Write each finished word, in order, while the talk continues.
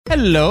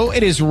Hello,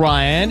 it is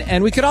Ryan,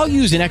 and we could all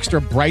use an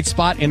extra bright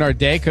spot in our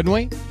day, couldn't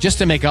we? Just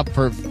to make up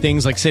for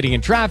things like sitting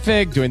in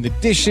traffic, doing the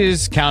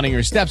dishes, counting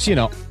your steps, you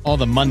know, all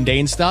the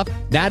mundane stuff.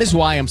 That is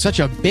why I'm such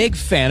a big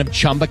fan of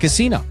Chumba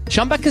Casino.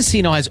 Chumba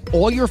Casino has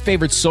all your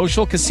favorite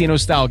social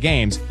casino-style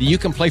games that you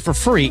can play for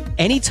free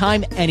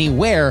anytime,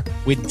 anywhere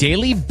with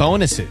daily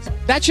bonuses.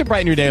 That should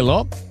brighten your day a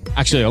little.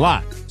 Actually, a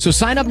lot. So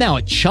sign up now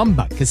at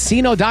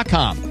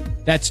ChumbaCasino.com.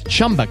 That's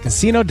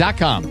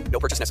ChumbaCasino.com. No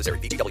purchase necessary.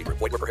 VGW Group.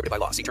 Void where prohibited by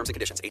law. See terms and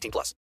conditions. 18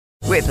 plus.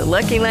 With the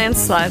Lucky Land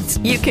Slots,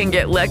 you can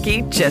get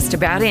lucky just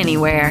about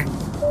anywhere.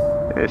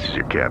 This is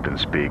your captain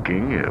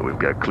speaking. We've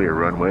got clear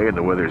runway and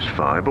the weather's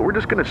fine, but we're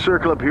just going to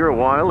circle up here a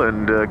while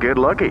and get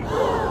lucky.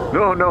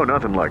 No,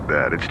 nothing like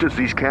that. It's just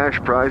these cash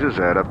prizes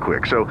add up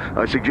quick. So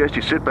I suggest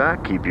you sit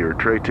back, keep your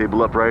tray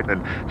table upright,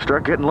 and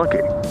start getting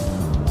lucky.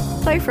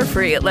 Play for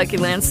free at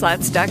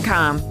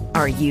LuckyLandSlots.com.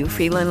 Are you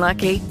feeling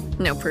lucky?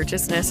 No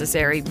purchase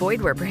necessary.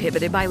 Void where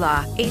prohibited by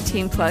law.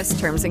 18 plus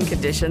terms and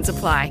conditions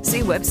apply.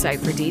 See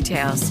website for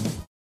details.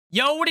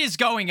 Yo, what is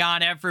going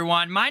on,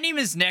 everyone? My name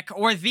is Nick,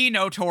 or The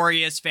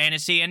Notorious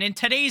Fantasy, and in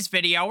today's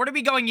video, we're going to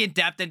be going in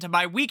depth into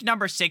my week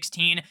number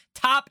 16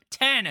 top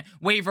 10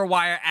 waiver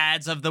wire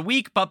ads of the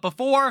week. But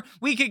before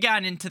we could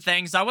get into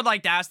things, I would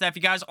like to ask that if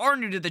you guys are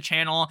new to the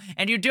channel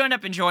and you do end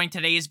up enjoying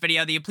today's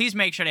video, that you please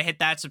make sure to hit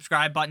that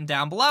subscribe button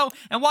down below.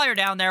 And while you're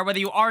down there, whether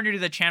you are new to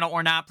the channel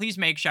or not, please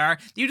make sure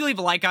that you leave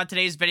a like on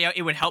today's video.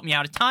 It would help me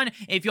out a ton.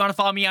 If you want to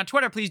follow me on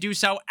Twitter, please do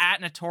so at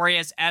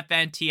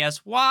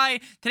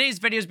NotoriousFNTSY. Today's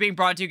video is being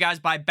brought to you guys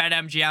by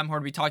BetMGM, who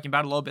we'll be talking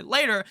about a little bit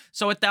later.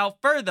 So without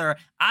further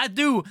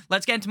ado,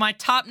 let's get into my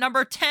top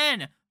number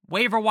 10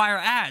 waiver wire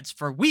ads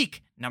for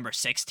week number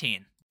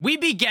 16. We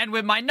begin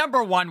with my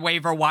number 1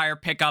 waiver wire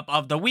pickup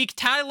of the week,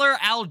 Tyler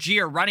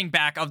Allgeier, running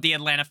back of the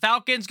Atlanta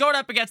Falcons, going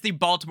up against the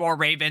Baltimore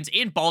Ravens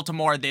in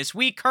Baltimore this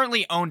week,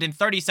 currently owned in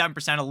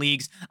 37% of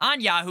leagues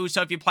on Yahoo.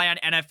 So if you play on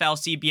NFL,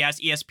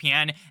 CBS,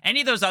 ESPN,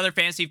 any of those other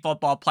fantasy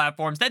football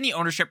platforms, then the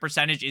ownership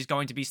percentage is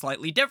going to be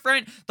slightly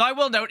different. Though I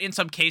will note in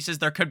some cases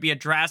there could be a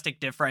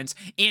drastic difference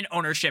in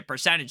ownership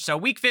percentage. So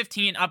week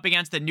 15 up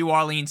against the New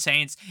Orleans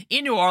Saints.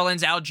 In New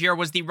Orleans, Allgeier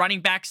was the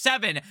running back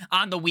 7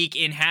 on the week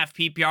in half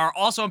PPR.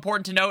 Also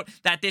important to note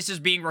that this is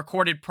being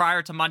recorded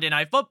prior to Monday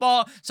Night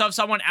Football, so if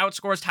someone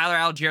outscores Tyler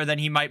Allgeier, then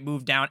he might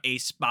move down a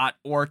spot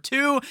or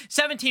two.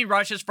 17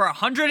 rushes for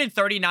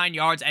 139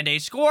 yards and a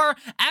score,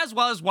 as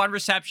well as 1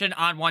 reception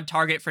on 1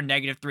 target for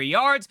 -3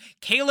 yards.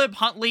 Caleb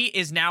Huntley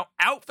is now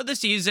out for the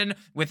season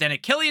with an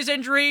Achilles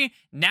injury.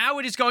 Now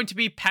it is going to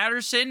be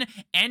Patterson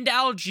and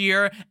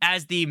Allgeier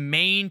as the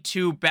main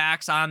 2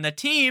 backs on the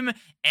team.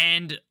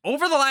 And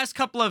over the last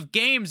couple of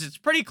games, it's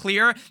pretty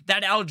clear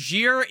that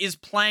Allgeier is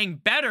playing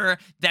better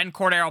than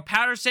Cordero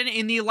Patterson.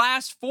 In the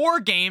last 4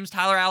 games,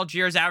 Tyler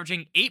Allgeier is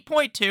averaging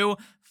 8.2,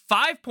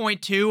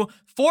 5.2,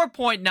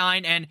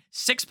 4.9, and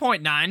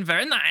 6.9,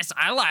 very nice,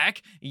 I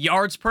like,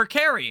 yards per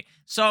carry.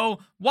 So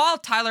while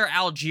Tyler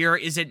Allgeier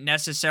isn't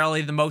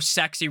necessarily the most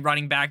sexy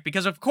running back,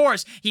 because of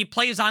course he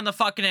plays on the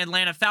fucking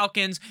Atlanta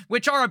Falcons,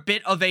 which are a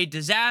bit of a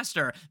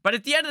disaster, but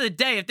at the end of the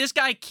day, if this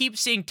guy keeps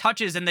seeing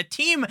touches, and the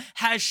team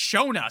has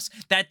shown us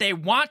that they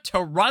want to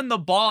run the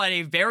ball at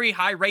a very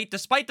high rate,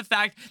 despite the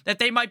fact that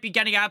they might be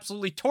getting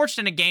absolutely torched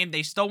in a game,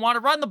 they still want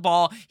to run the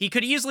ball. He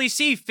could easily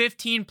see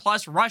 15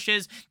 plus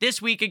rushes this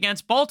week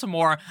against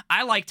Baltimore.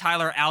 I like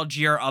Tyler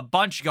Allgeier a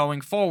bunch going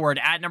forward.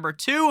 At number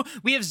 2,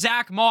 we have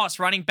Zach Moss,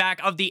 running back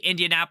of the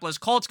Indianapolis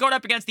Colts, going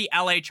up against the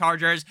LA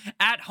Chargers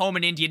at home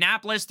in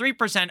Indianapolis,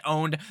 3%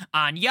 owned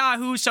on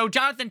Yahoo. So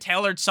Jonathan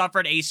Taylor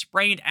suffered a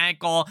sprained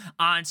ankle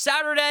on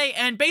Saturday,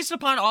 and based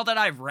upon all that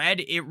I've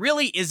read, it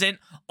really isn't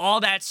all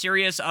that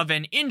serious of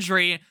an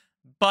injury.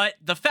 But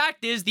the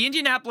fact is, the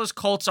Indianapolis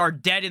Colts are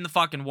dead in the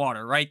fucking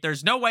water, right?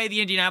 There's no way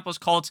the Indianapolis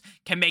Colts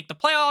can make the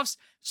playoffs.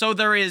 So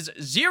there is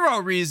zero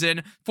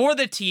reason for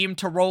the team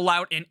to roll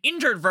out an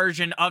injured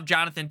version of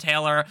Jonathan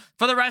Taylor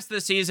for the rest of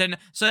the season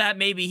so that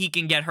maybe he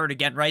can get hurt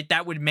again, right?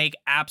 That would make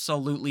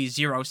absolutely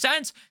zero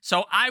sense.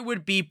 So I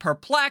would be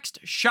perplexed,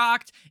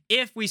 shocked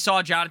if we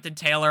saw Jonathan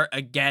Taylor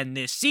again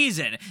this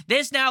season.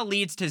 This now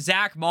leads to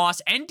Zach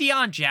Moss and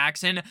Deion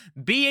Jackson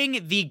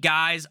being the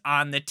guys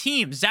on the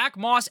team. Zach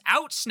Moss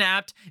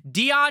outsnapped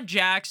Deion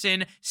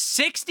Jackson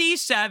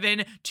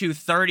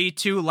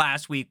 67-32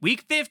 last week.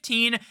 Week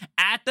 15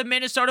 at the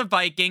Minnesota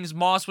Vikings,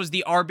 Moss was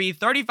the RB,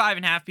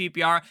 35.5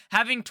 PPR,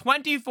 having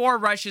 24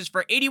 rushes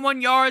for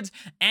 81 yards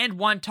and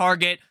 1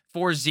 target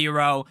for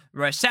 0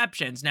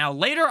 receptions. Now,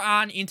 later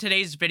on in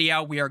today's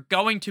video, we are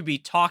going to be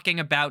talking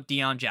about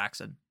Deion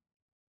Jackson.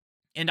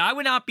 And I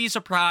would not be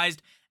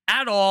surprised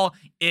at all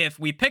if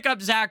we pick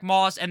up Zach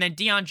Moss and then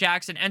Deion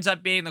Jackson ends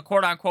up being the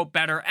quote-unquote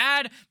better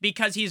ad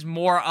because he's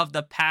more of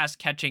the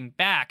pass-catching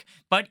back.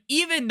 But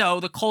even though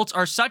the Colts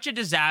are such a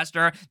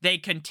disaster, they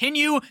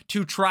continue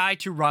to try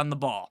to run the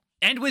ball.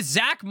 And with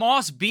Zach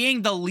Moss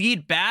being the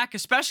lead back,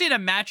 especially in a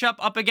matchup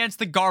up against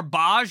the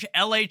garbage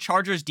LA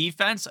Chargers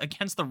defense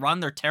against the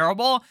run, they're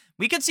terrible.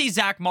 We could see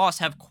Zach Moss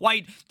have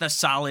quite the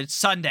solid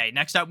Sunday.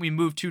 Next up, we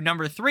move to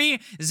number 3,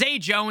 Zay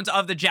Jones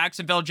of the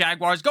Jacksonville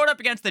Jaguars going up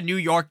against the New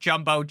York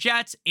Jumbo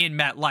Jets in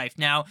MetLife.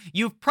 Now,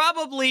 you've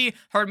probably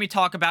heard me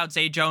talk about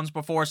Zay Jones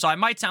before, so I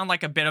might sound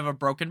like a bit of a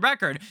broken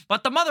record,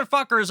 but the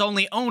motherfucker is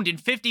only owned in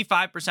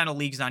 55% of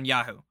leagues on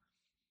Yahoo.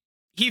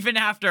 Even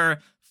after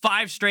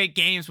 5 straight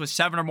games with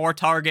 7 or more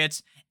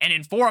targets, and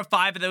in 4 or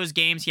 5 of those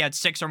games, he had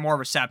 6 or more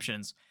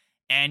receptions.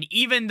 And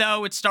even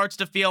though it starts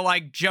to feel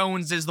like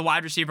Jones is the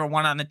wide receiver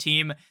 1 on the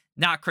team,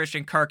 not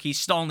Christian Kirk, he's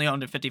still only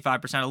owned in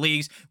 55% of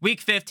leagues.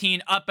 Week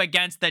 15 up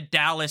against the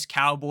Dallas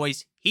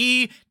Cowboys.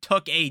 He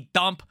took a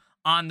dump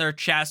on their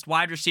chest.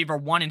 Wide receiver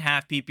 1.5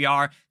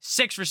 PPR,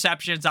 6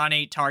 receptions on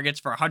 8 targets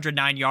for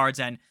 109 yards,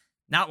 and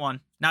not 1,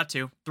 not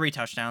 2, 3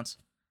 touchdowns.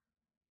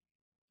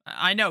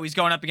 I know he's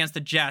going up against the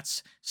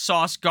Jets,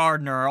 Sauce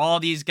Gardner, all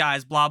these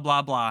guys, blah,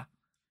 blah, blah.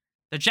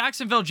 The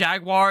Jacksonville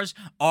Jaguars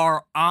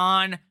are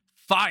on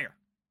fire.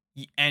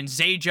 And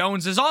Zay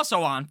Jones is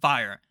also on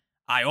fire.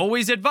 I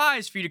always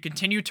advise for you to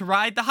continue to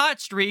ride the hot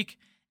streak.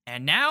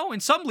 And now, in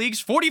some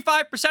leagues,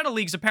 45% of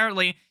leagues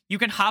apparently, you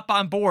can hop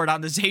on board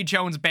on the Zay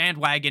Jones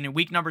bandwagon in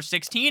week number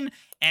 16.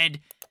 And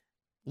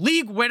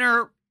league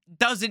winner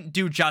doesn't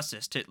do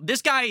justice to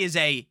this guy. Is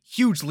a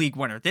huge league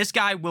winner. This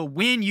guy will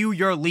win you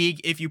your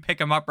league if you pick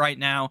him up right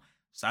now.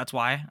 So that's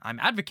why I'm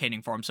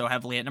advocating for him so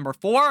heavily. At number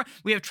 4,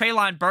 we have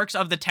Treylon Burks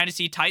of the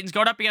Tennessee Titans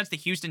going up against the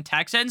Houston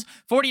Texans,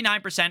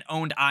 49%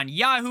 owned on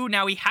Yahoo.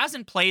 Now, he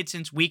hasn't played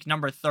since week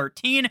number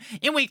 13.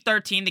 In week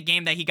 13, the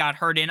game that he got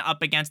hurt in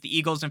up against the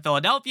Eagles in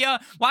Philadelphia,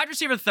 wide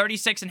receiver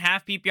 36.5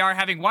 PPR,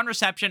 having 1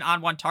 reception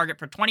on 1 target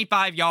for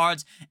 25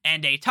 yards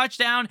and a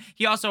touchdown.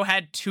 He also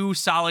had 2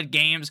 solid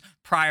games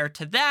prior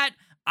to that.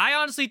 I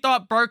honestly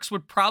thought Burks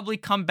would probably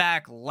come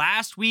back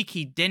last week.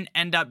 He didn't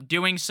end up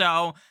doing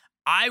so.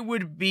 I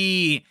would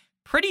be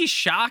pretty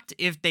shocked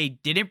if they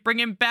didn't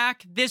bring him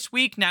back this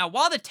week. Now,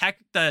 while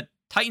the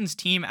Titans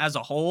team as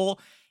a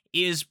whole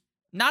is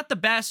not the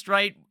best,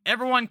 right?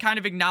 Everyone kind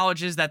of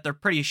acknowledges that they're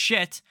pretty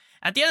shit.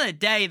 At the end of the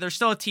day, they're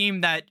still a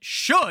team that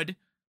should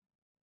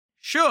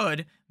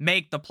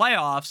make the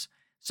playoffs.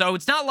 So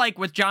it's not like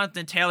with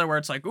Jonathan Taylor where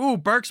it's like, ooh,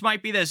 Burks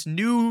might be this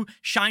new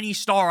shiny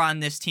star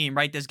on this team,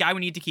 right? This guy we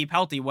need to keep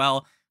healthy.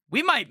 Well,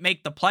 we might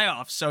make the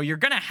playoffs, so you're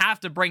going to have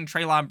to bring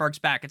Treylon Burks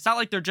back. It's not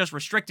like they're just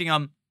restricting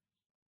him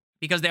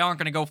because they aren't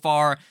going to go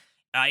far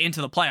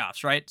into the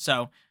playoffs, right?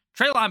 So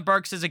Treylon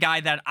Burks is a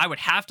guy that I would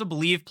have to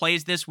believe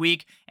plays this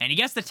week, and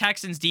against the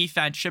Texans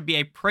defense should be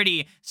a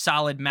pretty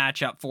solid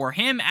matchup for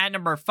him. At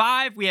number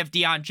 5, we have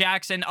Deion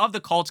Jackson of the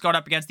Colts going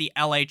up against the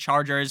LA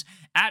Chargers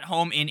at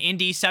home in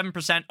Indy,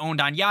 7%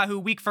 owned on Yahoo.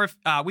 Week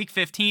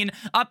 15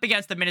 up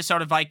against the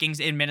Minnesota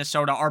Vikings in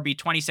Minnesota, RB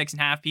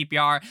 26.5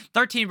 PPR,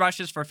 13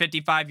 rushes for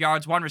 55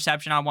 yards, 1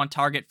 reception on 1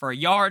 target for a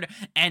yard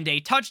and a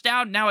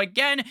touchdown. Now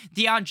again,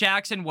 Deion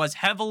Jackson was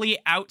heavily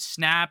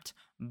outsnapped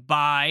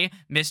by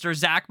Mr.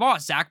 Zach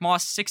Moss. Zach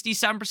Moss,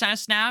 67% of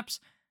snaps.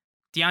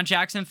 Deion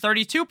Jackson,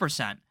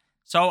 32%.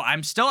 So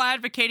I'm still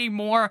advocating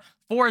more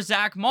for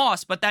Zach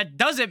Moss, but that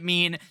doesn't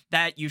mean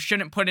that you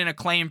shouldn't put in a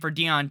claim for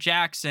Deion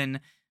Jackson,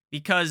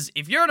 because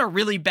if you're in a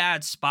really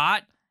bad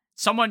spot,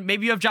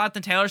 maybe you have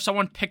Jonathan Taylor,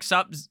 someone picks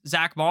up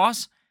Zach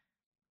Moss,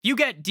 you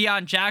get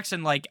Deion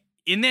Jackson, like,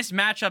 in this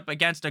matchup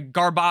against a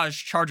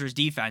garbage Chargers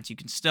defense, you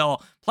can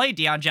still play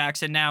Deion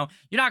Jackson. Now,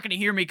 you're not going to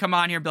hear me come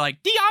on here and be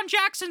like, Deion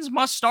Jackson's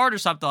must start or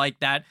something like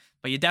that,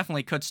 but you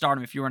definitely could start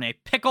him if you were in a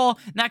pickle.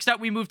 Next up,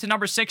 we move to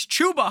number 6,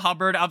 Chuba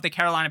Hubbard of the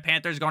Carolina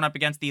Panthers going up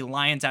against the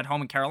Lions at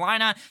home in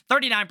Carolina,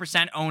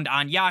 39% owned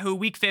on Yahoo.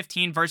 Week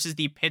 15 versus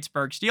the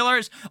Pittsburgh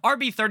Steelers,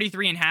 RB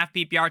 33.5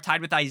 PPR,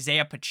 tied with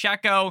Isaiah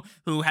Pacheco,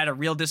 who had a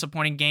real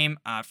disappointing game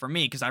for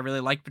me because I really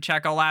liked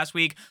Pacheco last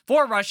week.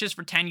 4 rushes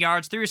for 10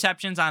 yards, 3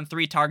 receptions on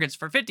 3 targets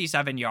for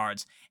 57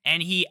 yards,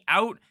 and he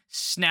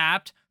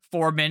outsnapped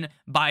Foreman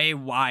by a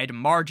wide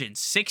margin.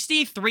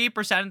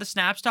 63% of the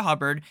snaps to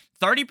Hubbard,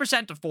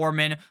 30% to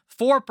Foreman,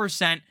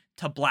 4%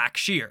 to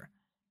Blackshear.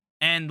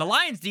 And the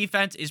Lions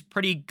defense is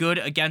pretty good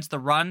against the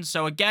run.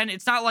 So again,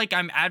 it's not like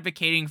I'm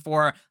advocating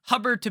for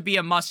Hubbard to be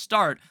a must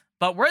start,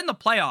 but we're in the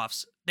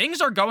playoffs.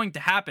 Things are going to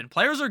happen.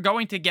 Players are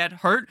going to get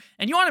hurt,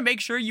 and you want to make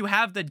sure you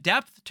have the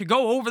depth to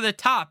go over the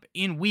top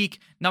in week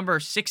number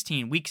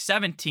 16, week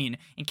 17,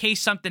 in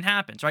case something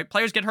happens, right?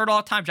 Players get hurt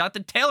all the time.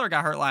 Jonathan Taylor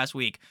got hurt last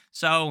week.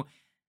 So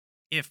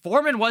if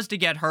Foreman was to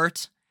get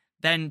hurt,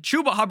 then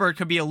Chuba Hubbard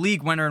could be a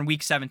league winner in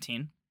week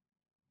 17.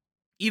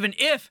 Even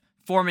if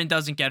Foreman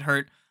doesn't get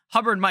hurt,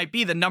 Hubbard might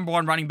be the number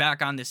 1 running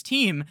back on this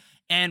team.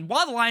 And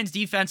while the Lions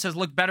defense has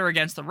looked better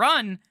against the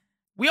run,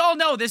 we all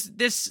know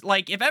this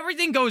like, if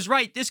everything goes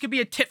right, this could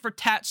be a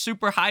tit-for-tat,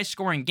 super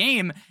high-scoring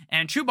game,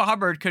 and Chuba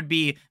Hubbard could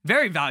be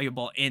very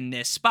valuable in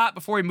this spot.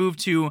 Before we move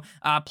to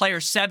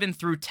players 7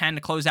 through 10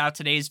 to close out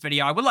today's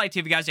video, I would like to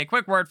give you guys a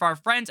quick word for our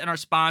friends and our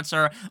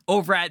sponsor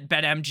over at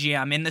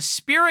BetMGM. In the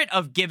spirit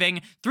of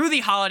giving through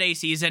the holiday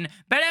season,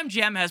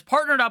 BetMGM has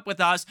partnered up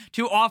with us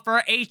to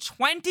offer a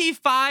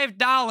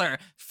 $25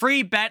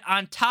 free bet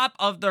on top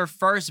of their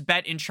first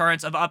bet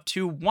insurance of up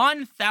to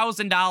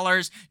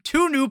 $1,000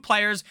 to new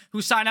players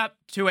who sign up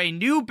to a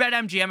new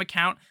BetMGM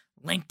account.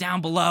 Link down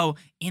below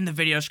in the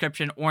video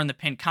description or in the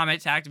pinned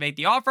comment to activate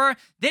the offer.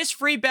 This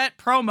free bet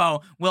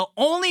promo will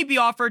only be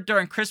offered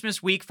during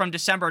Christmas week from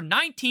December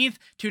 19th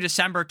to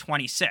December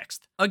 26th.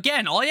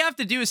 Again, all you have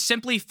to do is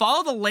simply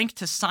follow the link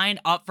to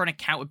sign up for an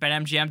account with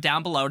BetMGM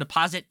down below,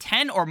 deposit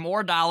 $10 or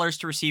more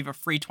to receive a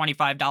free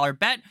 $25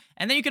 bet,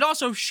 and then you could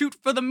also shoot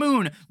for the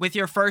moon with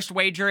your first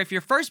wager. If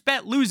your first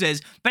bet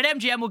loses,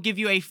 BetMGM will give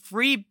you a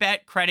free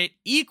bet credit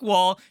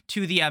equal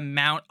to the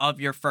amount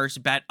of your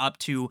first bet up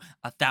to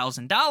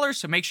 $1,000.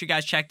 So make sure you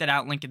guys check that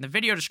out. Link in the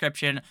video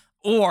description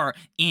or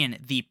in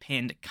the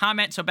pinned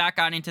comment. So back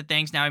on into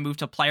things. Now I move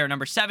to player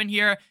number 7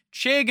 here,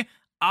 Chig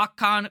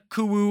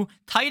Okonkwo,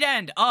 tight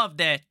end of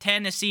the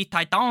Tennessee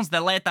Titans,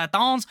 the Le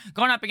Titans,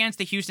 going up against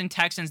the Houston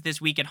Texans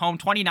this week at home,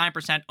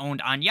 29%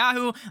 owned on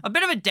Yahoo. A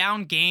bit of a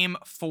down game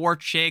for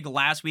Chig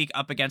last week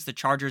up against the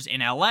Chargers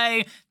in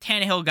LA.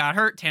 Tannehill got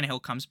hurt.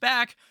 Tannehill comes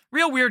back.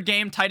 Real weird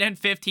game. Tight end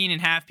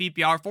 15.5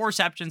 PPR, 4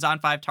 receptions on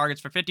 5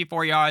 targets for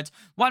 54 yards,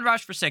 1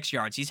 rush for 6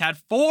 yards. He's had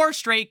 4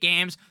 straight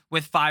games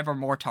with 5 or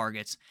more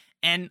targets.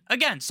 And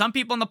again, some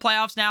people in the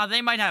playoffs now,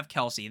 they might have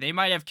Kelsey. They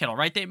might have Kittle,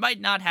 right? They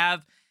might not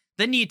have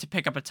the need to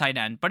pick up a tight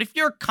end. But if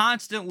you're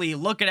constantly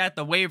looking at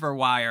the waiver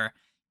wire,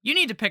 you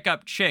need to pick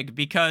up Chig,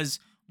 because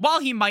while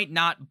he might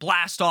not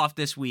blast off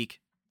this week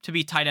to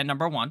be tight end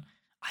number 1,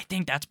 I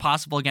think that's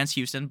possible against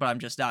Houston, but I'm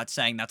just not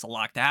saying that's a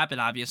lock to happen,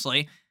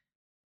 obviously.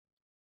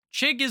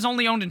 Chig is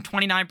only owned in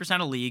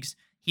 29% of leagues.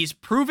 He's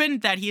proven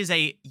that he is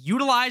a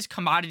utilized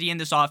commodity in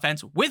this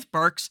offense with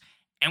Burks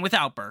and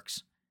without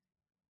Burks.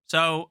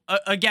 So,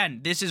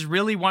 again, this is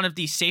really one of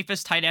the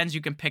safest tight ends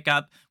you can pick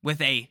up with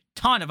a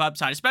ton of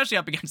upside, especially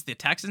up against the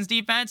Texans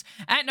defense.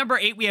 At number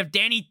 8, we have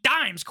Danny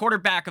Dimes,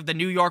 quarterback of the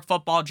New York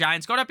Football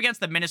Giants, going up against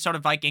the Minnesota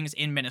Vikings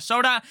in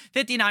Minnesota.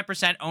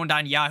 59% owned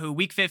on Yahoo.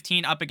 Week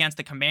 15 up against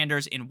the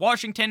Commanders in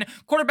Washington.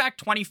 Quarterback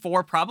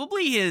 24,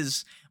 probably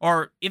his,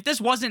 or if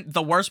this wasn't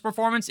the worst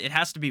performance, it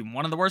has to be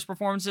one of the worst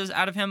performances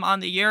out of him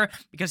on the year,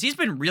 because he's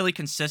been really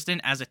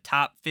consistent as a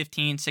top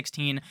 15,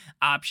 16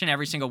 option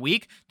every single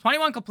week.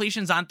 21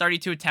 completions on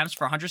 32 attempts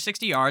for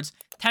 160 yards,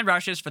 10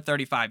 rushes for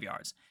 35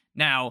 yards.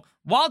 Now,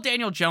 while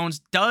Daniel Jones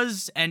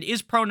does and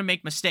is prone to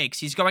make mistakes,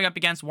 he's going up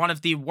against one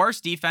of the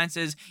worst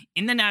defenses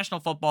in the National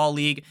Football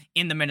League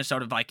in the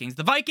Minnesota Vikings.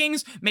 The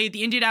Vikings made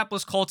the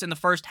Indianapolis Colts in the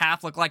first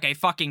half look like a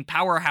fucking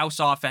powerhouse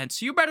offense,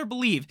 so you better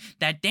believe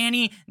that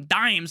Danny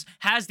Dimes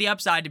has the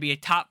upside to be a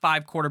top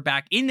 5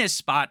 quarterback in this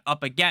spot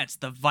up against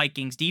the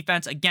Vikings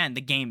defense. Again,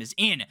 the game is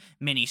in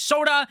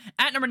Minnesota.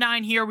 At number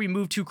 9 here, we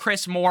move to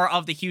Chris Moore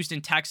of the Houston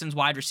Texans,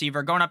 wide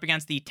receiver, going up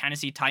against the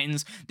Tennessee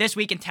Titans. This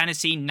week in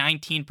Tennessee,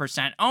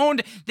 19%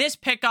 owned. This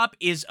pickup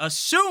is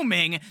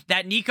assuming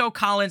that Nico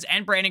Collins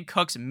and Brandon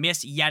Cooks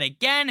miss yet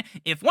again.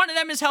 If one of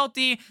them is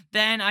healthy,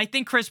 then I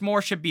think Chris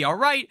Moore should be all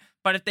right.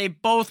 But if they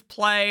both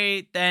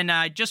play, then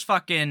just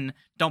fucking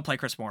don't play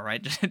Chris Moore,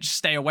 right? Just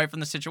stay away from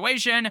the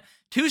situation.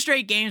 2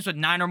 straight games with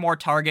 9 or more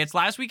targets.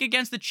 Last week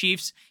against the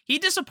Chiefs, he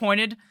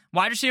disappointed.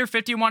 Wide receiver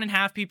 51.5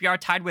 PPR,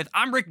 tied with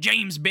I'm Rick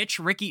James, bitch.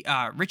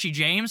 Richie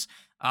James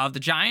of the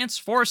Giants.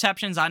 4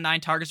 receptions on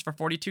 9 targets for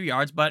 42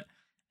 yards, but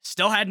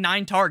still had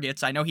 9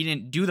 targets. I know he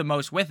didn't do the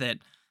most with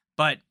it,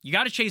 but you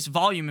got to chase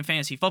volume in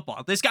fantasy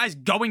football. This guy's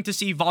going to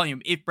see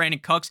volume if Brandon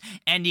Cooks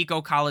and Nico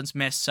Collins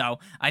miss. So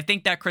I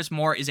think that Chris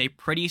Moore is a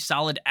pretty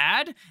solid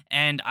add.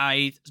 And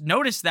I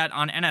noticed that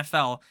on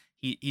NFL,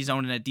 he's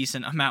owned in a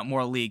decent amount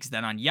more leagues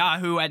than on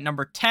Yahoo. At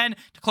number 10,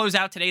 to close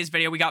out today's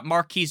video, we got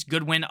Marquise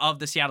Goodwin of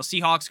the Seattle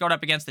Seahawks going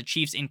up against the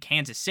Chiefs in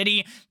Kansas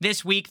City.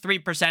 This week,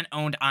 3%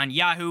 owned on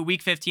Yahoo.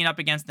 Week 15 up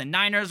against the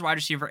Niners, wide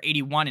receiver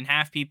 81.5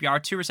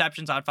 PPR, 2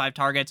 receptions on 5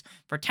 targets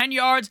for 10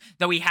 yards,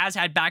 though he has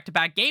had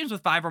back-to-back games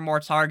with 5 or more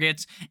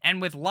targets.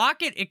 And with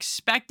Lockett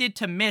expected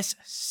to miss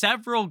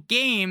several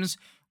games,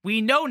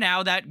 we know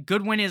now that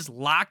Goodwin is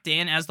locked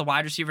in as the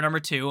wide receiver number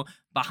 2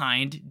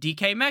 behind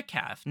DK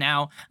Metcalf.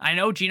 Now, I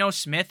know Geno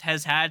Smith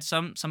has had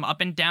some up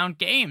and down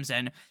games,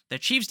 and the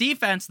Chiefs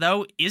defense,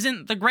 though,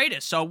 isn't the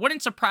greatest. So it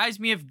wouldn't surprise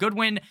me if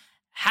Goodwin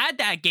had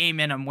that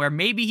game in him where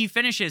maybe he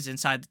finishes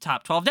inside the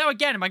top 12. Now,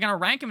 again, am I going to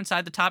rank him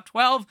inside the top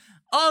 12?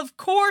 Of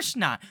course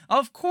not.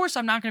 Of course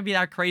I'm not going to be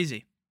that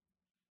crazy.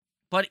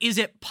 But is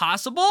it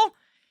possible?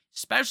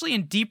 Especially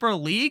in deeper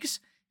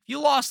leagues? If you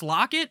lost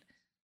Lockett,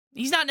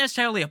 he's not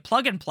necessarily a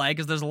plug and play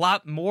because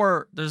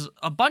there's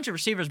a bunch of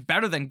receivers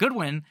better than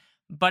Goodwin.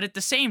 But at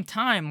the same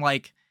time,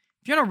 like,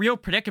 if you're in a real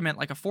predicament,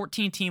 like a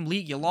 14-team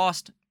league, you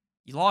lost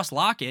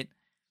Lockett,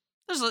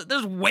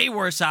 there's way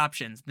worse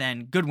options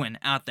than Goodwin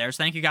out there.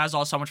 So thank you guys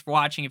all so much for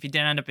watching. If you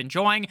did end up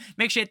enjoying,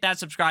 make sure you hit that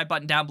subscribe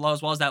button down below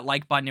as well as that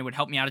like button. It would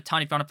help me out a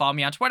ton. If you want to follow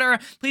me on Twitter,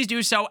 please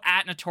do so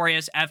at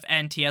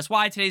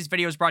NotoriousFNTSY. Today's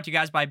video is brought to you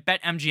guys by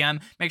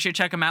BetMGM. Make sure you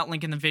check them out.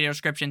 Link in the video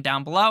description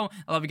down below.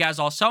 I love you guys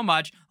all so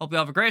much. Hope you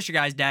have a great rest of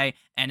your guys' day.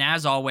 And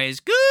as always,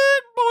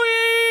 goodbye.